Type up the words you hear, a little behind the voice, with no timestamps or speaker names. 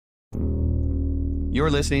You're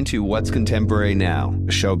listening to What's Contemporary Now,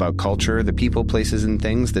 a show about culture, the people, places, and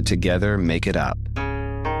things that together make it up.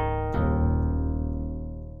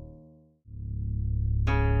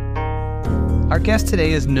 Our guest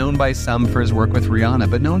today is known by some for his work with Rihanna,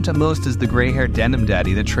 but known to most as the gray-haired denim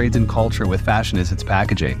daddy that trades in culture with fashion as its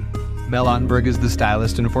packaging. Mel Ottenberg is the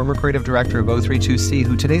stylist and former creative director of O32C,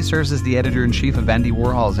 who today serves as the editor-in-chief of Andy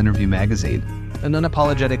Warhol's Interview magazine. An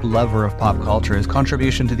unapologetic lover of pop culture, his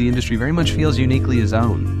contribution to the industry very much feels uniquely his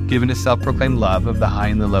own. Given his self-proclaimed love of the high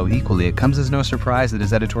and the low equally, it comes as no surprise that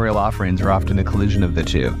his editorial offerings are often a collision of the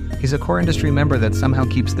two. He's a core industry member that somehow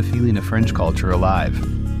keeps the feeling of fringe culture alive.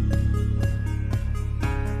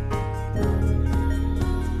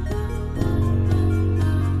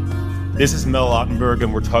 This is Mel Ottenberg,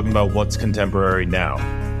 and we're talking about What's Contemporary Now.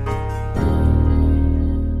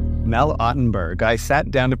 Mel Ottenberg. I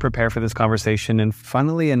sat down to prepare for this conversation, and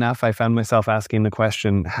funnily enough, I found myself asking the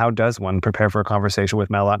question, how does one prepare for a conversation with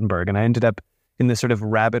Mel Ottenberg? And I ended up in this sort of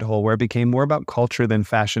rabbit hole where it became more about culture than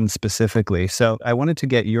fashion specifically. So I wanted to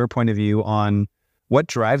get your point of view on what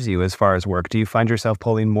drives you as far as work. Do you find yourself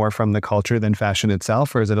pulling more from the culture than fashion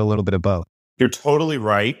itself, or is it a little bit of both? You're totally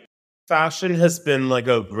right. Fashion has been like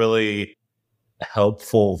a really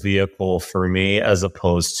helpful vehicle for me as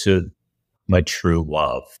opposed to my true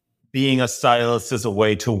love. Being a stylist is a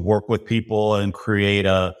way to work with people and create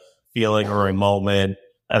a feeling or a moment.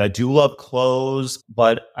 And I do love clothes,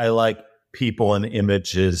 but I like people and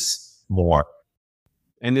images more.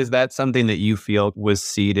 And is that something that you feel was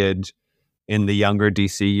seeded in the younger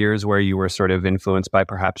DC years where you were sort of influenced by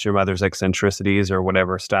perhaps your mother's eccentricities or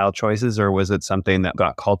whatever style choices? Or was it something that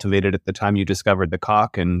got cultivated at the time you discovered the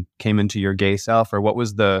cock and came into your gay self? Or what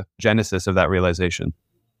was the genesis of that realization?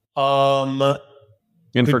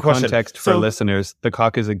 And for question. Context for listeners, the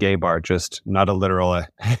cock is a gay bar, just not a literal,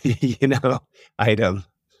 item.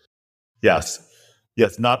 Yes,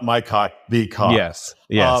 not my cock, the cock. Yes.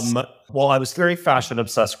 Well, I was very fashion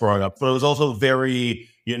obsessed growing up, but I was also very,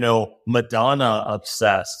 Madonna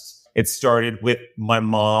obsessed. It started with my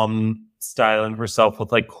mom styling herself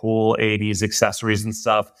with like cool 80s accessories and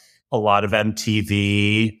stuff, a lot of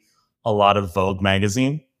MTV, a lot of Vogue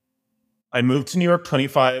magazine. I moved to New York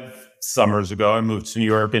 25 summers ago. I moved to New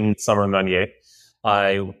York in summer of 98.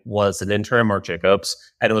 I was an intern at Marc Jacobs,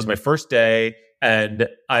 and it was my first day, and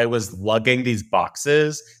I was lugging these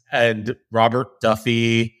boxes, and Robert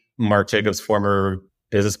Duffy, Marc Jacobs' former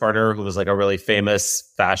business partner, who was like a really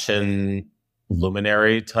famous fashion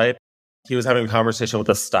luminary type, he was having a conversation with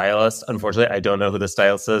a stylist. Unfortunately, I don't know who the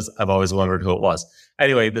stylist is. I've always wondered who it was.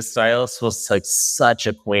 Anyway, the stylist was like such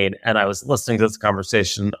a queen. And I was listening to this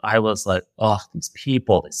conversation. I was like, oh, these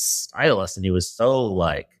people, these stylists. And he was so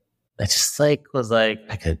like, I just was like,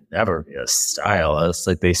 I could never be a stylist.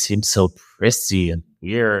 Like they seem so prissy and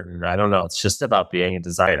weird. And I don't know. It's just about being a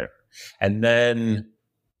designer. And then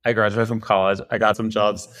I graduated from college. I got some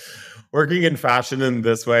jobs working in fashion in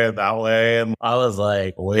this way and that way. And I was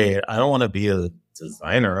like, wait, I don't want to be a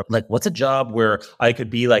designer. Like, what's a job where I could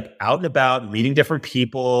be like out and about, meeting different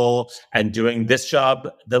people and doing this job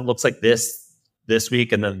that looks like this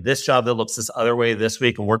week, and then this job that looks this other way this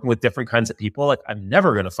week, and working with different kinds of people. Like, I'm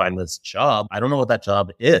never going to find this job. I don't know what that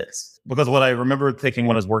job is. Because what I remember thinking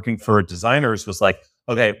when I was working for designers was like,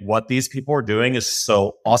 okay, what these people are doing is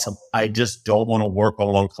so awesome. I just don't want to work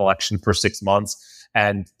on one collection for 6 months.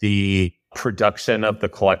 And the production of the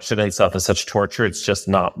collection and stuff is such torture. It's just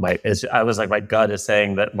not I was like, my gut is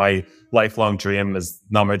saying that my lifelong dream is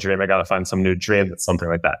not my dream. I got to find some new dream that's something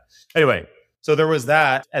like that. Anyway, so there was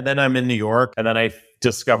that. And then I'm in New York, and then I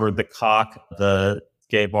discovered the Cock, the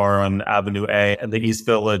gay bar on Avenue A, and the East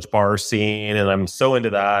Village bar scene. And I'm so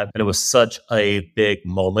into that. And it was such a big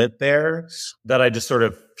moment there that I just sort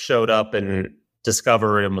of showed up and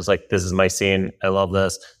discovered and was like, this is my scene. I love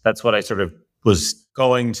this. That's what I sort of was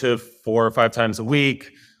going to 4 or 5 times a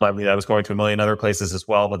week. I mean, I was going to a million other places as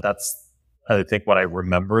well, but that's, I think, what I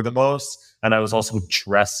remember the most. And I was also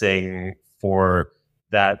dressing for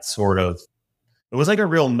that sort of, it was like a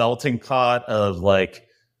real melting pot of like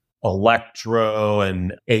electro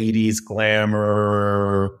and 80s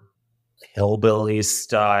glamour, hillbilly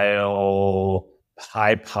style,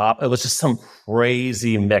 high pop. It was just some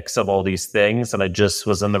crazy mix of all these things. And I just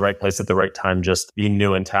was in the right place at the right time, just being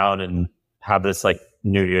new in town and have this like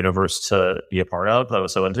new universe to be a part of that I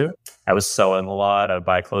was so into. I was sewing a lot. I would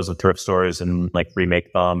buy clothes at thrift stores and like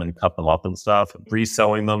remake them and cut them up and stuff,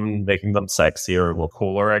 reselling them, making them sexier or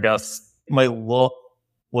cooler, I guess. My look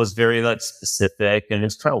was very like specific and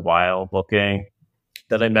it's kind of wild looking.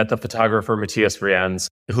 Then I met the photographer, Matthias Rienz,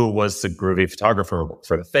 who was the groovy photographer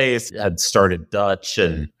for the face, had started Dutch,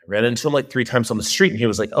 and I ran into him like 3 times on the street. And he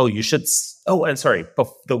was like, oh, you should. And sorry,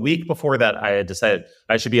 the week before that, I had decided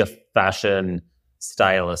I should be a fashion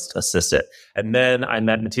stylist assistant. And then I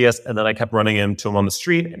met Matthias, and then I kept running into him on the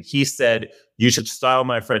street. And he said, you should style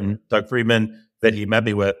my friend Doug Friedman that he met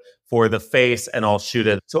me with for the face, and I'll shoot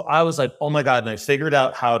it. So I was like, oh my God. And I figured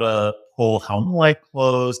out how to pull Helmut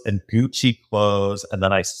clothes and Gucci clothes. And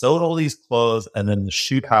then I sewed all these clothes, and then the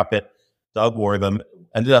shoot happened. Doug wore them,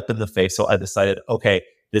 ended up in the face. So I decided, okay,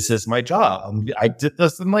 this is my job. I did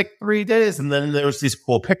this in like 3 days. And then there was these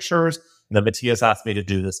cool pictures. And then Matthias asked me to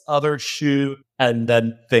do this other shoot. And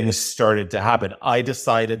then things started to happen. I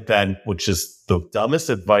decided then, which is the dumbest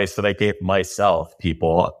advice that I gave myself,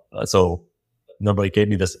 people. So nobody gave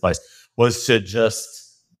me this advice, was to just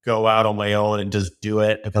go out on my own and just do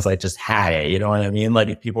it because I just had it. You know what I mean? Like,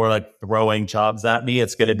 if people are like throwing jobs at me,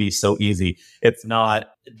 it's going to be so easy. It's not,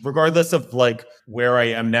 regardless of like where I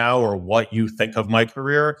am now or what you think of my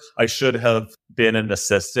career, I should have been an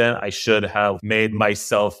assistant. I should have made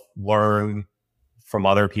myself learn from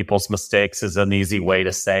other people's mistakes, is an easy way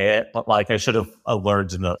to say it. But like, I should have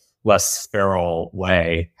learned in a less feral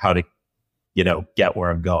way how to, get where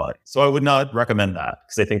I'm going. So I would not recommend that,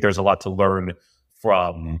 because I think there's a lot to learn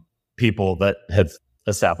from people that have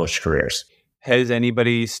established careers. Has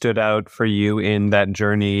anybody stood out for you in that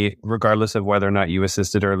journey, regardless of whether or not you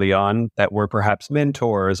assisted early on, that were perhaps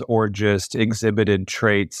mentors or just exhibited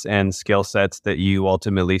traits and skill sets that you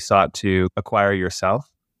ultimately sought to acquire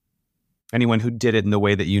yourself? Anyone who did it in the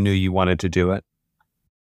way that you knew you wanted to do it?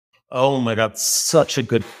 Oh my God, such a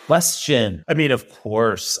good question. I mean, of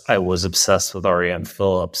course, I was obsessed with Ariane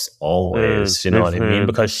Phillips always, you know what I mean?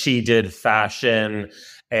 Because she did fashion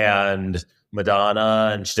and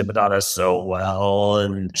Madonna, and she did Madonna so well,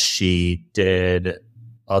 and she did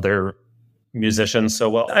other musicians so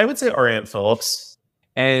well. I would say Ariane Phillips.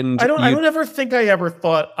 And I don't ever think I ever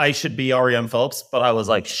thought I should be Ariane Phillips, but I was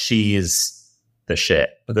like, she's the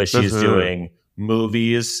shit, because she's doing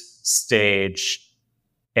movies, stage,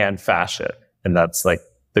 and fashion. And that's like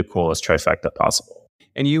the coolest trifecta possible.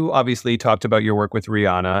 And you obviously talked about your work with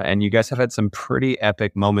Rihanna, and you guys have had some pretty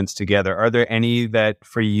epic moments together. Are there any that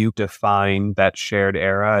for you define that shared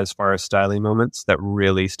era as far as styling moments that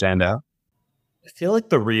really stand out? I feel like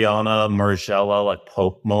the Rihanna Margiela like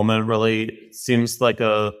Pope moment really seems like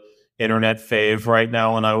a internet fave right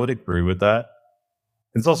now, and I would agree with that.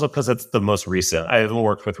 It's also because it's the most recent. I haven't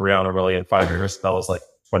worked with Rihanna really in 5 years. That was like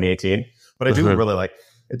 2018. But I do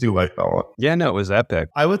like that one. Yeah, no, it was epic.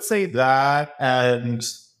 I would say that, and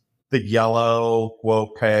the yellow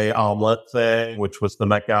woke omelet thing, which was the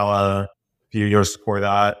Met Gala a few years before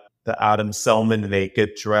that. The Adam Selman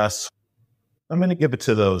naked dress. I'm going to give it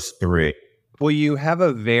to those 3. Well, you have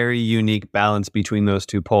a very unique balance between those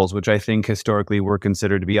two poles, which I think historically were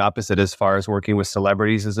considered to be opposite, as far as working with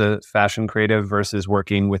celebrities as a fashion creative versus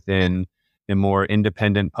working within a more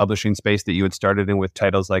independent publishing space that you had started in with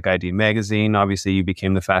titles like ID Magazine. Obviously, you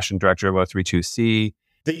became the fashion director of 032C.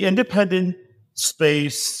 The independent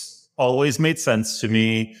space always made sense to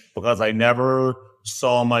me, because I never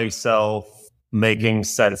saw myself making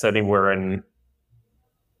sense anywhere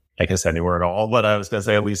anywhere at all, but I was going to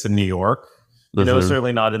say at least in New York.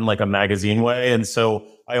 Certainly not in like a magazine way. And so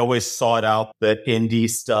I always sought out that indie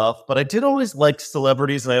stuff, but I did always like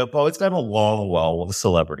celebrities, and I've always gotten along well with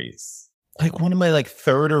celebrities. Like, one of my like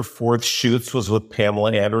 3rd or 4th shoots was with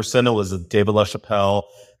Pamela Anderson. It was a David LaChapelle,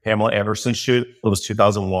 Pamela Anderson shoot. It was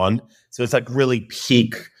 2001. So it's like really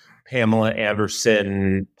peak Pamela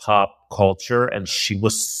Anderson pop culture. And she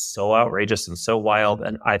was so outrageous and so wild.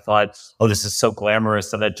 And I thought, oh, this is so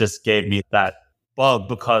glamorous. And it just gave me that bug,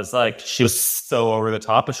 because like she was so over the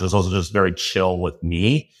top, but she was also just very chill with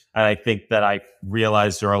me. And I think that I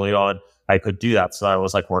realized early on I could do that. So I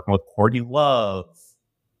was like working with Courtney Love.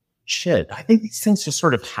 Shit, I think these things just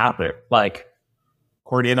sort of happen. Like,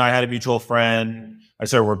 Courtney and I had a mutual friend. I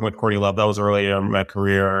started working with Courtney Love. That was early in my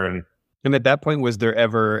career. And at that point, was there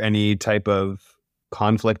ever any type of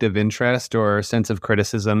conflict of interest or sense of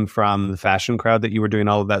criticism from the fashion crowd that you were doing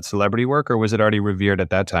all of that celebrity work, or was it already revered at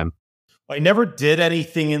that time? I never did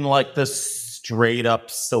anything in like the straight up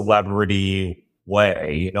celebrity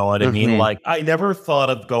way. You know what I mean? Like, I never thought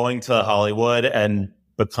of going to Hollywood and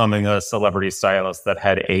becoming a celebrity stylist that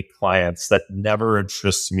had 8 clients. That never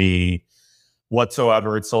interests me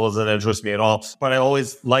whatsoever. It still doesn't interest me at all. But I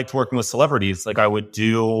always liked working with celebrities. Like, I would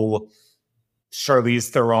do Charlize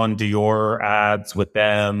Theron Dior ads with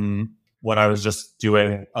them when I was just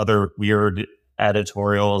doing other weird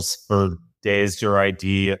editorials for Dazed Your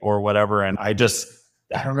ID or whatever. And I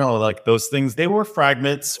don't know, like, those things, they were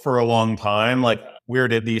fragments for a long time. Like,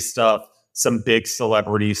 weird indie stuff, some big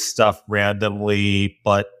celebrity stuff randomly,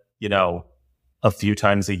 but, a few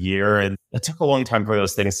times a year. And it took a long time for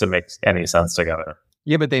those things to make any sense together.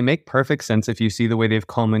 Yeah, but they make perfect sense if you see the way they've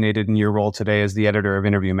culminated in your role today as the editor of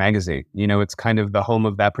Interview Magazine. It's kind of the home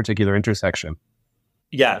of that particular intersection.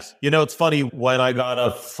 Yes. It's funny, when I got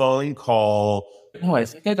a phone call, I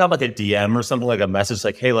think I got like a DM or something, like a message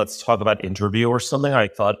like, hey, let's talk about Interview or something. I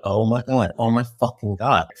thought, oh my fucking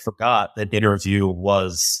God. I forgot that Interview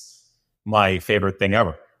was my favorite thing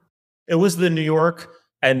ever. It was the New York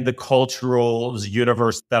and the cultural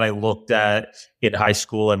universe that I looked at in high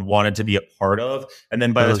school and wanted to be a part of. And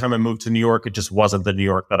then by the time I moved to New York, it just wasn't the New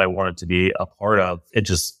York that I wanted to be a part of. It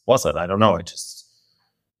just wasn't. I don't know. It just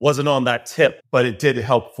wasn't on that tip, but it did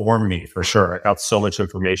help form me for sure. I got so much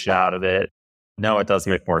information out of it. Now it does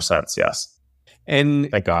make more sense. Yes. And,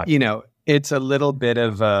 thank God. It's a little bit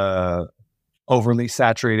of a overly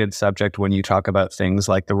saturated subject when you talk about things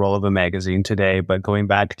like the role of a magazine today. But going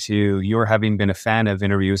back to your having been a fan of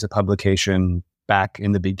Interview as a publication back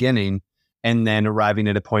in the beginning, and then arriving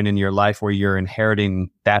at a point in your life where you're inheriting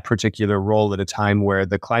that particular role at a time where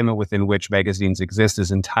the climate within which magazines exist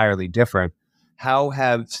is entirely different. How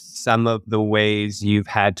have some of the ways you've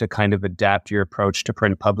had to kind of adapt your approach to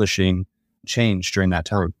print publishing changed during that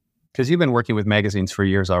time? Because you've been working with magazines for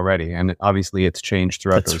years already, and obviously it's changed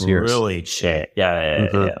throughout those years. It's really changed.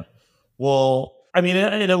 Yeah. Well, I mean,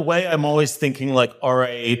 in a way, I'm always thinking like, all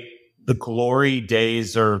right, the glory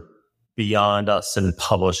days are beyond us in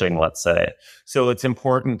publishing, let's say. So it's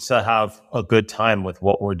important to have a good time with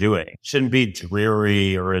what we're doing. It shouldn't be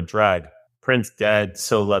dreary or a drag. Print's dead,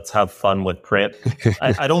 so let's have fun with print.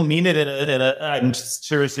 I don't mean it I'm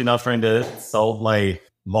seriously not trying to solve my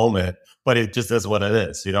moment, but it just is what it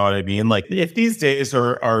is. You know what I mean? Like, if these days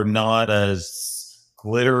are not as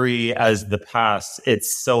glittery as the past,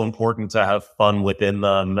 it's so important to have fun within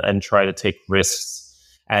them and try to take risks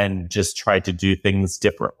and just try to do things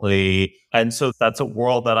differently. And so that's a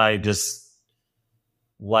world that I just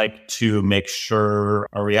like to make sure,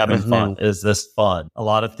 are we having fun? Is this fun? A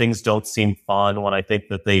lot of things don't seem fun when I think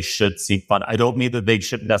that they should seem fun. I don't mean that they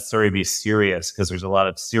shouldn't necessarily be serious, because there's a lot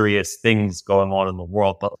of serious things going on in the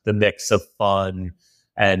world, but the mix of fun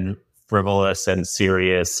and frivolous and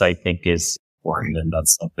serious, I think, is important, and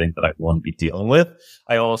that's something that I want to be dealing with.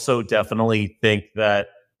 I also definitely think that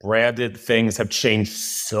branded things have changed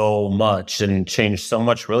so much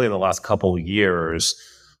really in the last couple of years.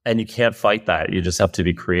 And you can't fight that. You just have to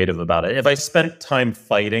be creative about it. If I spent time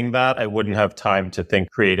fighting that, I wouldn't have time to think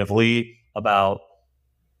creatively about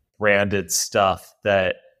branded stuff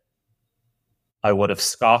that I would have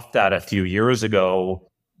scoffed at a few years ago.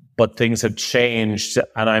 But things have changed,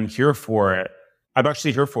 and I'm here for it. I'm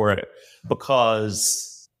actually here for it because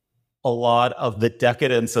a lot of the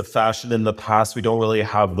decadence of fashion in the past, we don't really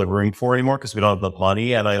have the room for anymore because we don't have the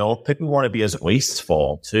money. And I don't think we want to be as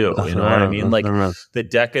wasteful too. You know what I mean? Like, the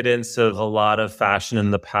decadence of a lot of fashion in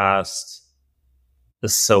the past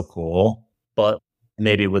is so cool, but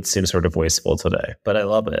maybe it would seem sort of wasteful today. But I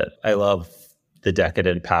love it. I love the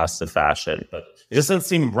decadent past of fashion, but it just doesn't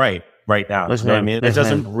seem right now. You know what I mean? It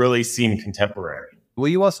doesn't really seem contemporary. Well,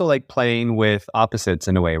 you also like playing with opposites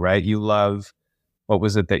in a way, right? You love, what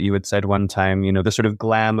was it that you had said one time, the sort of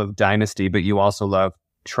glam of Dynasty, but you also love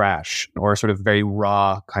trash, or sort of very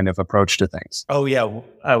raw kind of approach to things. Oh, yeah.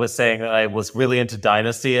 I was saying that I was really into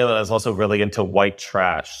Dynasty, and I was also really into white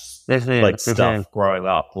trash, stuff growing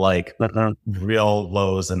up, like real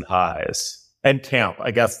lows and highs. And camp.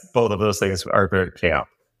 I guess both of those things are very camp,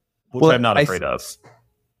 which I'm not afraid of.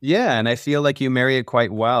 Yeah, and I feel like you marry it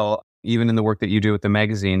quite well, even in the work that you do with the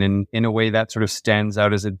magazine. And in a way that sort of stands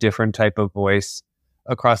out as a different type of voice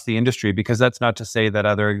across the industry, because that's not to say that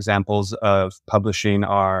other examples of publishing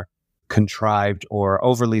are contrived or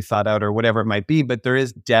overly thought out or whatever it might be, but there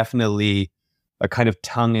is definitely a kind of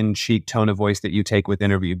tongue-in-cheek tone of voice that you take with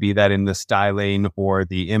Interview, be that in the styling or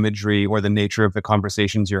the imagery or the nature of the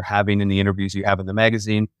conversations you're having in the interviews you have in the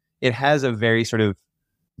magazine. It has a very sort of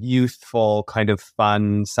youthful, kind of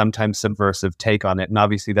fun, sometimes subversive take on it. And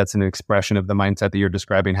obviously that's an expression of the mindset that you're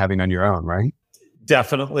describing having on your own, right?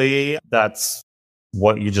 Definitely. That's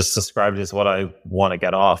what you just described is what I want to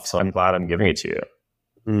get off. So I'm glad I'm giving it to you.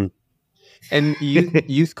 Mm. And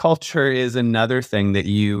youth culture is another thing that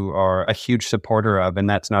you are a huge supporter of. And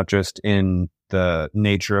that's not just in the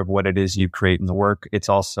nature of what it is you create in the work. It's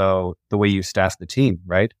also the way you staff the team,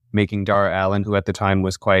 right? Making Dara Allen, who at the time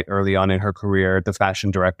was quite early on in her career, the fashion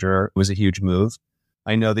director, was a huge move.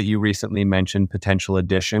 I know that you recently mentioned potential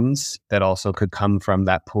additions that also could come from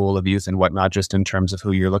that pool of youth and whatnot, just in terms of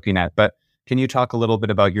who you're looking at. But Can you talk a little bit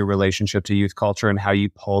about your relationship to youth culture and how you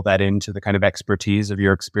pull that into the kind of expertise of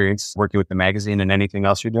your experience working with the magazine and anything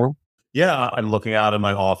else you're doing? Yeah, I'm looking out in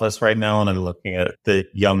my office right now and I'm looking at the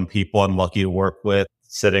young people I'm lucky to work with,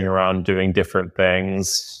 sitting around doing different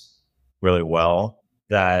things really well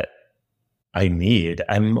that I need.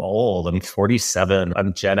 I'm old. I'm 47.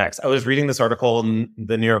 I'm Gen X. I was reading this article in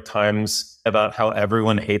the New York Times about how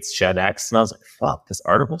everyone hates Gen X. And I was like, fuck, this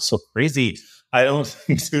article's so crazy. I don't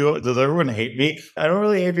does everyone hate me? I don't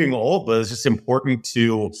really hate being old, but it's just important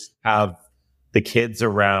to have the kids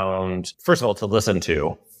around, first of all, to listen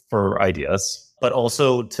to for ideas, but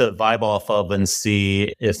also to vibe off of and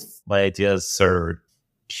see if my ideas are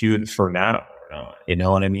cute for now. You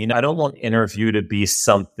know what I mean? I don't want interview to be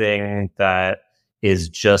something that is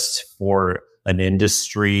just for an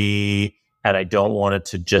industry, and I don't want it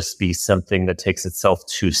to just be something that takes itself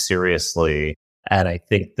too seriously. And I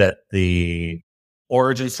think that the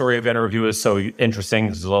origin story of interview is so interesting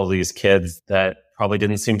because there's all these kids that probably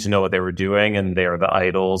didn't seem to know what they were doing, and they're the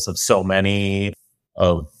idols of so many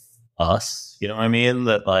of us. You know what I mean?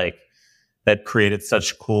 That created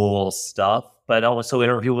such cool stuff. But also,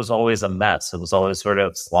 interview was always a mess. It was always sort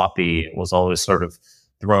of sloppy. It was always sort of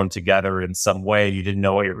thrown together in some way. You didn't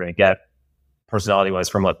know what you were going to get personality-wise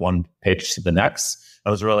from like one page to the next. It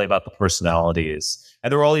was really about the personalities.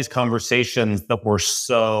 And there were all these conversations that were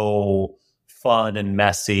so fun and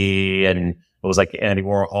messy. And it was like Andy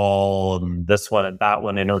Warhol and this one and that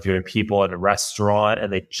one interviewing people at a restaurant.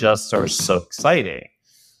 And they just are so exciting.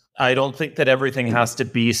 I don't think that everything has to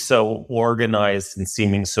be so organized and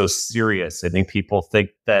seeming so serious. I think people think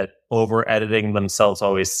that over editing themselves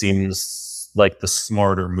always seems like the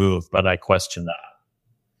smarter move, but I question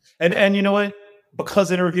that. And you know what?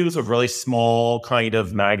 Because Interview is a really small kind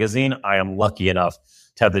of magazine, I am lucky enough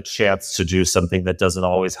to have the chance to do something that doesn't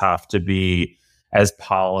always have to be as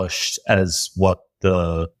polished as what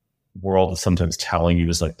the world is sometimes telling you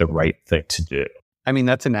is like the right thing to do. I mean,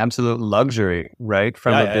 that's an absolute luxury, right?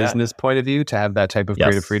 From a business point of view, to have that type of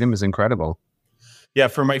creative freedom is incredible. Yeah,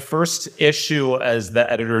 for my first issue as the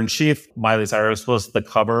editor-in-chief, Miley Cyrus was the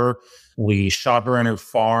cover. We shot her in her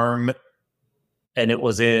farm, and it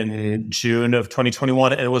was in June of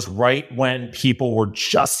 2021. And it was right when people were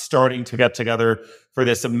just starting to get together for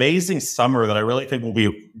this amazing summer that I really think will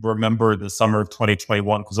be remembered, the summer of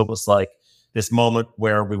 2021, because it was like this moment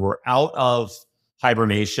where we were out of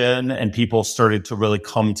hibernation and people started to really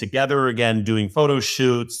come together again, doing photo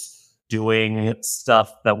shoots, doing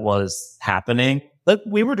stuff that was happening. Like,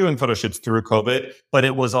 we were doing photo shoots through COVID, but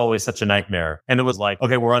it was always such a nightmare. And it was like,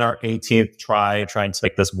 okay, we're on our 18th trying to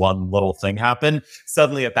make this one little thing happen.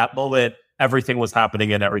 Suddenly at that moment, everything was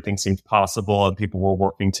happening and everything seemed possible and people were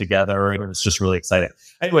working together. And it was just really exciting.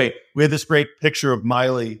 Anyway, we had this great picture of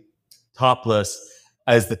Miley topless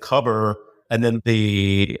as the cover. And then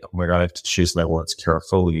oh my God, I have to choose my words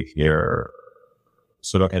carefully here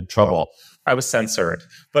so I don't get in trouble. I was censored,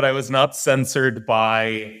 but I was not censored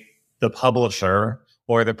by the publisher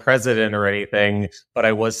or the president or anything, but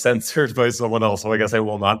I was censored by someone else. So I guess I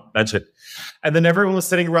will not mention. And then everyone was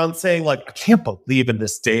sitting around saying, like, I can't believe in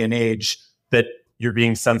this day and age that you're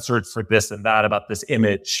being censored for this and that about this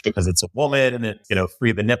image because it's a woman and it's,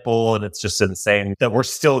 free the nipple. And it's just insane that we're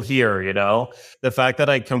still here, The fact that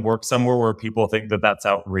I can work somewhere where people think that that's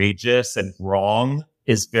outrageous and wrong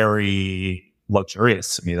is very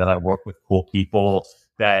luxurious to me, that I work with cool people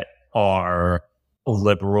that are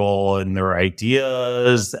liberal in their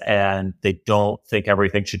ideas and they don't think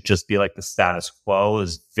everything should just be like the status quo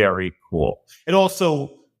is very cool. It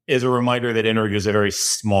also is a reminder that Interview is a very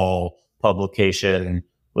small publication.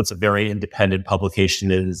 It's a very independent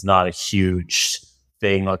publication. It is not a huge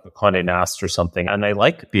thing like a Condé Nast or something. And I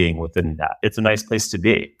like being within that. It's a nice place to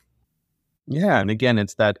be. Yeah. And again,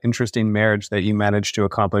 it's that interesting marriage that you managed to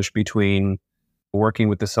accomplish between working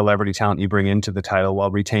with the celebrity talent you bring into the title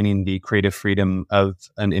while retaining the creative freedom of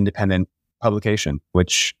an independent publication,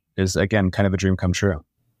 which is, again, kind of a dream come true.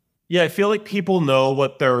 Yeah, I feel like people know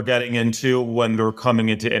what they're getting into when they're coming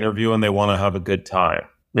into Interview and they want to have a good time.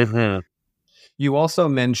 Mm-hmm. You also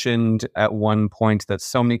mentioned at one point that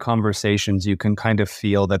so many conversations, you can kind of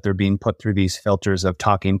feel that they're being put through these filters of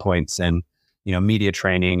talking points and, media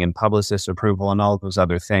training and publicist approval and all of those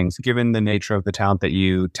other things. Given the nature of the talent that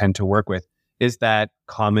you tend to work with, is that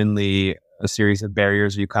commonly a series of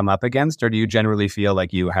barriers you come up against, or do you generally feel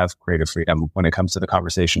like you have creative freedom when it comes to the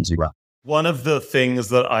conversations you run? One of the things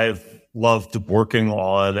that I've loved working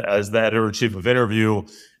on as the editor-in-chief of Interview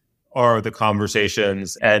are the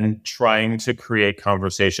conversations and trying to create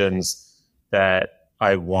conversations that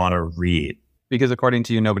I want to read. Because according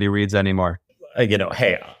to you, nobody reads anymore.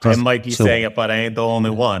 hey, I might be saying it, but I ain't the only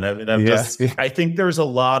one. I mean, I think there's a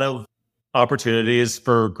lot of opportunities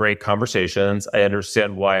for great conversations. I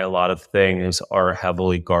understand why a lot of things are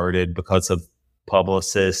heavily guarded because of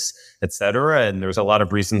publicists, et cetera. And there's a lot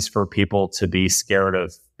of reasons for people to be scared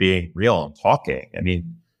of being real and talking. I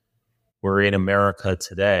mean, we're in America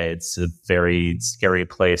today. It's a very scary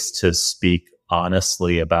place to speak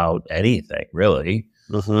honestly about anything, really.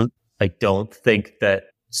 Mm-hmm. I don't think that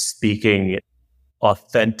speaking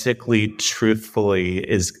authentically, truthfully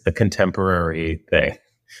is a contemporary thing.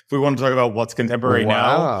 If we want to talk about what's contemporary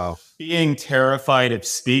now, being terrified of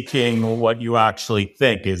speaking what you actually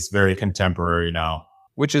think is very contemporary now.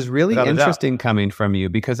 Which is really interesting coming from you,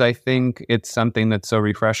 because I think it's something that's so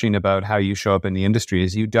refreshing about how you show up in the industry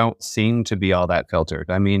is you don't seem to be all that filtered.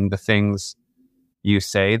 I mean, the things you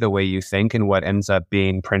say, the way you think, and what ends up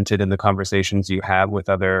being printed in the conversations you have with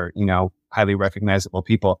other, highly recognizable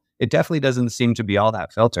people, it definitely doesn't seem to be all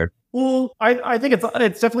that filtered. Well, I think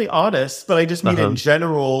it's definitely honest, but I just mean in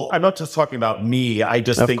general, I'm not just talking about me. I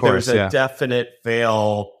just think there's a definite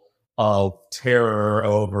veil of terror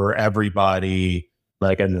over everybody.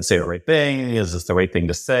 Like, I didn't say the right thing. Is this the right thing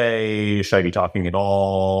to say? Should I be talking at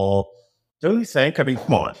all? Don't you think? I mean,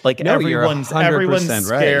 come on. Like, everyone's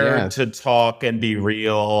scared to talk and be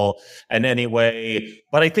real and anyway.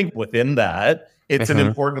 But I think within that, it's an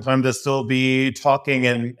important time to still be talking.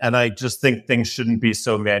 And I just think things shouldn't be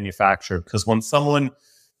so manufactured. Because when someone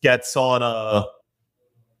gets on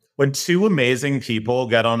when two amazing people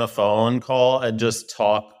get on a phone call and just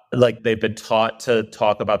talk, like they've been taught to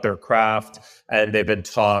talk about their craft and they've been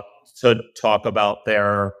taught to talk about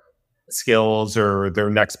their skills or their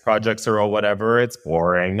next projects or whatever, it's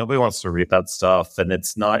boring. Nobody wants to read that stuff. And it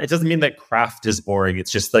doesn't mean that craft is boring.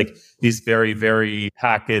 It's just like these very, very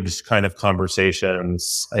packaged kind of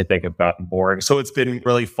conversations, I think, have gotten boring. So it's been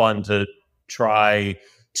really fun to try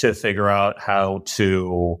to figure out how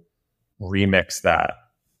to remix that.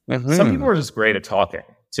 Mm-hmm. Some people are just great at talking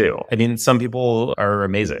too. I mean, some people are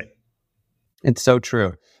amazing. It's so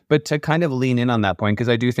true. But to kind of lean in on that point, because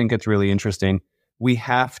I do think it's really interesting, we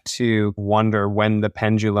have to wonder when the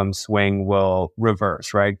pendulum swing will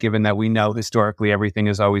reverse, right? Given that we know historically everything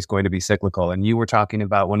is always going to be cyclical. And you were talking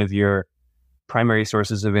about one of your primary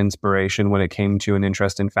sources of inspiration when it came to an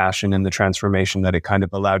interest in fashion and the transformation that it kind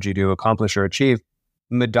of allowed you to accomplish or achieve.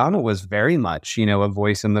 Madonna was very much, a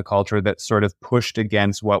voice in the culture that sort of pushed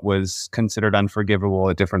against what was considered unforgivable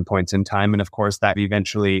at different points in time. And of course, that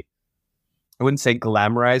eventually, I wouldn't say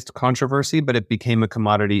glamorized controversy, but it became a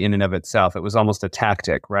commodity in and of itself. It was almost a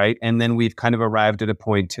tactic, right? And then we've kind of arrived at a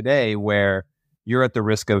point today where you're at the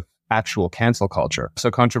risk of actual cancel culture.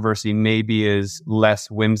 So controversy maybe is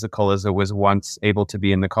less whimsical as it was once able to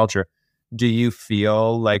be in the culture. Do you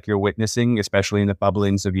feel like you're witnessing, especially in the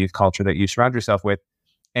bubblings of youth culture that you surround yourself with,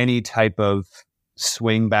 any type of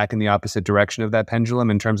swing back in the opposite direction of that pendulum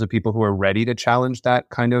in terms of people who are ready to challenge that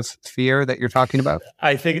kind of fear that you're talking about?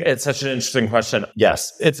 I think it's such an interesting question.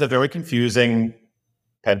 Yes, it's a very confusing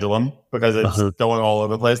pendulum because it's going all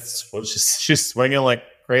over the place. She's swinging like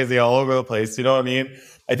crazy all over the place. You know what I mean?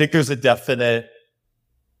 I think there's a definite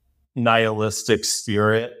nihilistic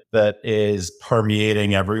spirit that is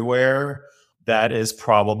permeating everywhere. That is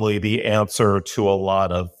probably the answer to a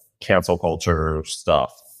lot of cancel culture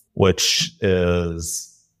stuff, which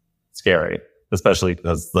is scary, especially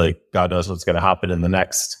because God knows what's going to happen in the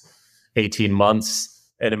next 18 months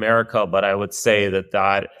in America. But I would say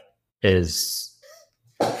that is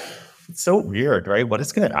so weird, right? What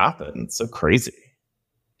is going to happen? It's so crazy.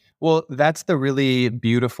 Well, that's the really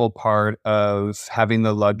beautiful part of having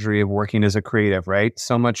the luxury of working as a creative, right?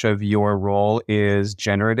 So much of your role is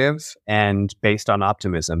generative and based on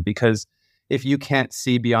optimism, because if you can't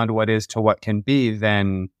see beyond what is to what can be,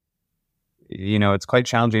 then, it's quite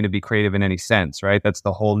challenging to be creative in any sense, right? That's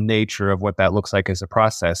the whole nature of what that looks like as a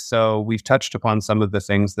process. So we've touched upon some of the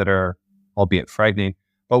things that are, albeit frightening,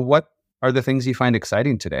 but what are the things you find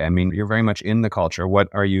exciting today? I mean, you're very much in the culture. What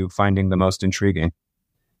are you finding the most intriguing?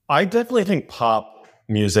 I definitely think pop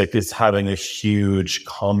music is having a huge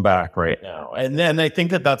comeback right now. And then I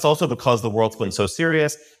think that that's also because the world's been so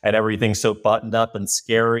serious and everything's so buttoned up and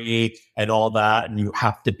scary and all that. And you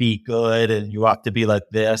have to be good and you have to be like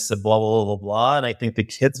this and blah, blah, blah, blah. And I think the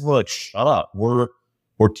kids were like, shut up. We're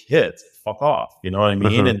kids. Fuck off. You know what I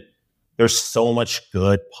mean? And there's so much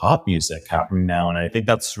good pop music happening now. And I think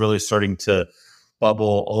that's really starting to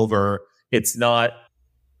bubble over. It's not...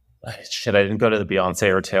 Shit, I didn't go to the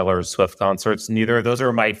Beyonce or Taylor Swift concerts. Neither of those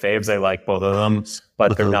are my faves. I like both of them,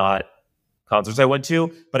 but they're not concerts I went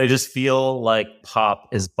to. But I just feel like pop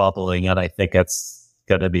is bubbling, and I think it's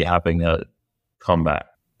going to be having a comeback.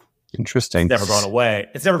 Interesting. It's never gone away.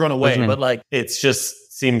 It's never gone away, Mm-hmm. but like it's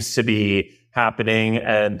just seems to be happening,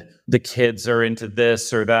 and the kids are into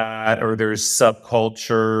this or that, or there's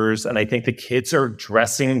subcultures, and I think the kids are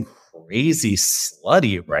dressing crazy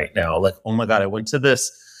slutty right now. Like, oh my God, I went to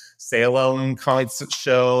this Salem concert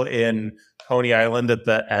show in Coney Island at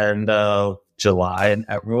the end of July, and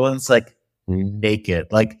everyone's like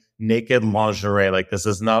naked lingerie. Like, this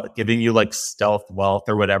is not giving you like stealth wealth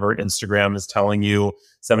or whatever Instagram is telling you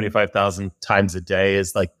 75,000 times a day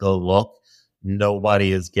is like the look.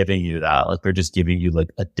 Nobody is giving you that. Like, they're just giving you like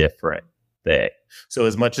a different thing. So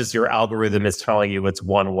as much as your algorithm is telling you it's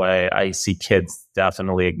one way, I see kids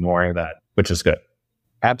definitely ignoring that, which is good.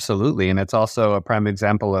 Absolutely. And it's also a prime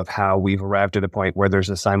example of how we've arrived at a point where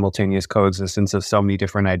there's a simultaneous coexistence of so many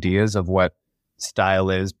different ideas of what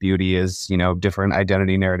style is, beauty is, different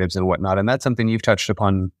identity narratives and whatnot. And that's something you've touched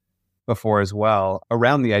upon before as well,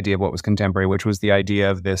 around the idea of what was contemporary, which was the idea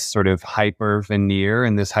of this sort of hyper veneer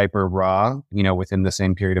and this hyper raw, within the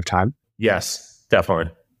same period of time. Yes,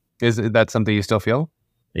 definitely. Is that something you still feel?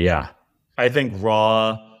 Yeah. I think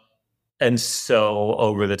raw and so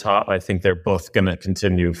over the top, I think they're both going to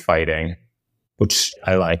continue fighting, which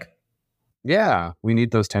I like. Yeah, we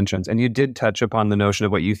need those tensions. And you did touch upon the notion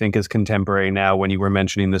of what you think is contemporary now when you were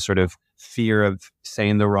mentioning the sort of fear of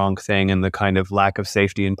saying the wrong thing and the kind of lack of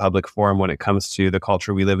safety in public forum when it comes to the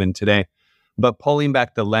culture we live in today. But pulling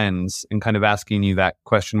back the lens and kind of asking you that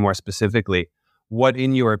question more specifically, what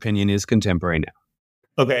in your opinion is contemporary now?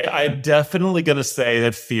 Okay, I'm definitely going to say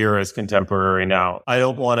that fear is contemporary now. I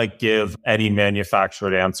don't want to give any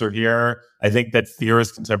manufactured answer here. I think that fear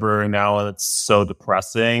is contemporary now, and it's so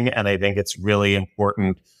depressing. And I think it's really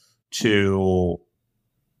important to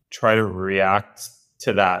try to react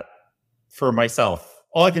to that for myself.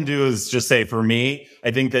 All I can do is just say, for me,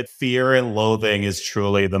 I think that fear and loathing is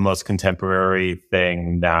truly the most contemporary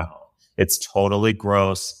thing now. It's totally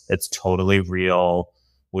gross. It's totally real.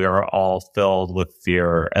 We are all filled with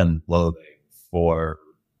fear and loathing for,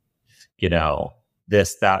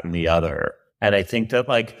 this, that, and the other. And I think that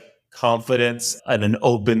like confidence and an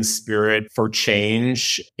open spirit for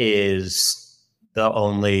change is the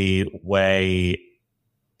only way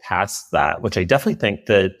past that, which I definitely think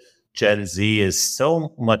that Gen Z is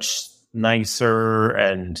so much nicer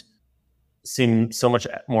and seem so much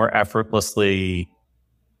more effortlessly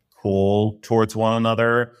cool towards one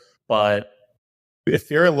another. But if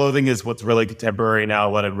fear and loathing is what's really contemporary now,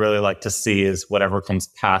 what I'd really like to see is whatever comes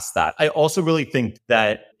past that. I also really think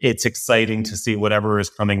that it's exciting to see whatever is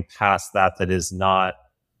coming past that is not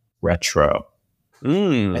retro.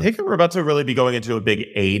 I think we're about to really be going into a big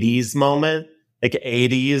 80s moment. Like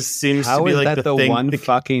 80s seems to be like the thing. How is that the one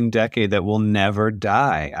fucking decade that will never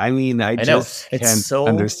die? I mean, I just can't so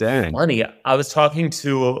understand. Funny. I was talking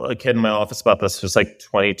to a kid in my office about this, who's like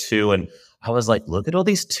 22, and I was like, look at all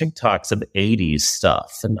these TikToks of 80s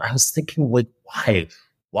stuff. And I was thinking, like,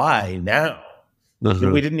 why now?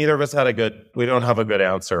 Mm-hmm. We neither of us we don't have a good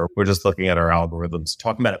answer. We're just looking at our algorithms,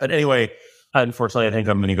 talking about it. But anyway, unfortunately, I think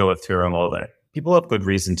I'm going to go with fear and loathing. People have good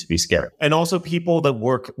reason to be scared. And also people that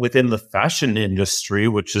work within the fashion industry,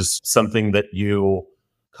 which is something that you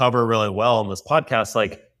cover really well in this podcast.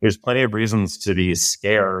 Like, there's plenty of reasons to be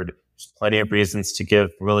scared. There's plenty of reasons to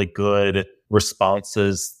give really good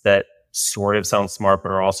responses that sort of sound smart, but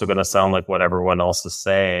are also going to sound like what everyone else is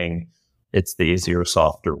saying. It's the easier,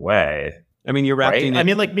 softer way. I mean, you're wrapping. Right? I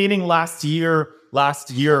mean, like, meaning last year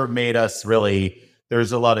made us really,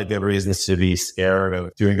 there's a lot of good reasons to be scared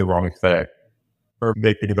of doing the wrong thing or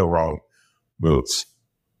making the wrong moves.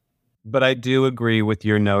 But I do agree with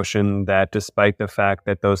your notion that despite the fact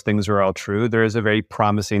that those things are all true, there is a very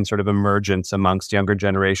promising sort of emergence amongst younger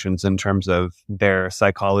generations in terms of their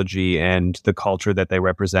psychology and the culture that they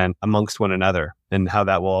represent amongst one another and how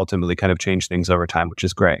that will ultimately kind of change things over time, which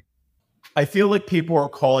is great. I feel like people are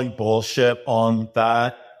calling bullshit on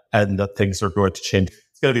that and that things are going to change.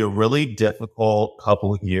 It's going to be a really difficult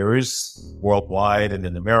couple of years worldwide and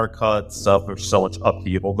in America and stuff. There's so much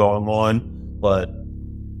upheaval going on, but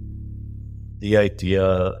the idea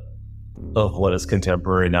of what is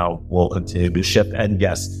contemporary now will continue to shift. And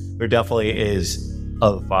yes, there definitely is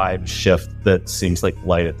a vibe shift that seems like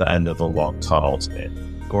light at the end of a long tunnel to me.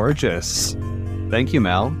 Gorgeous. Thank you,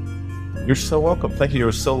 Mel. You're so welcome. Thank you. It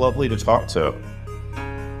was so lovely to talk to.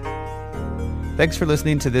 Thanks for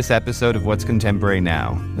listening to this episode of What's Contemporary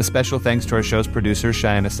Now. A special thanks to our show's producer,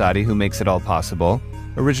 Cheyenne Asadi, who makes it all possible.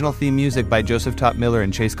 Original theme music by Joseph Top Miller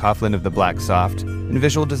and Chase Coughlin of The Black Soft, and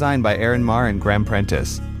visual design by Aaron Marr and Graham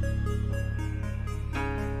Prentice.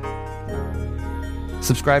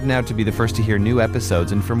 Subscribe now to be the first to hear new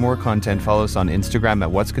episodes, and for more content, follow us on Instagram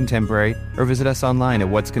at What's Contemporary or visit us online at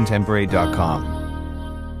whatscontemporary.com.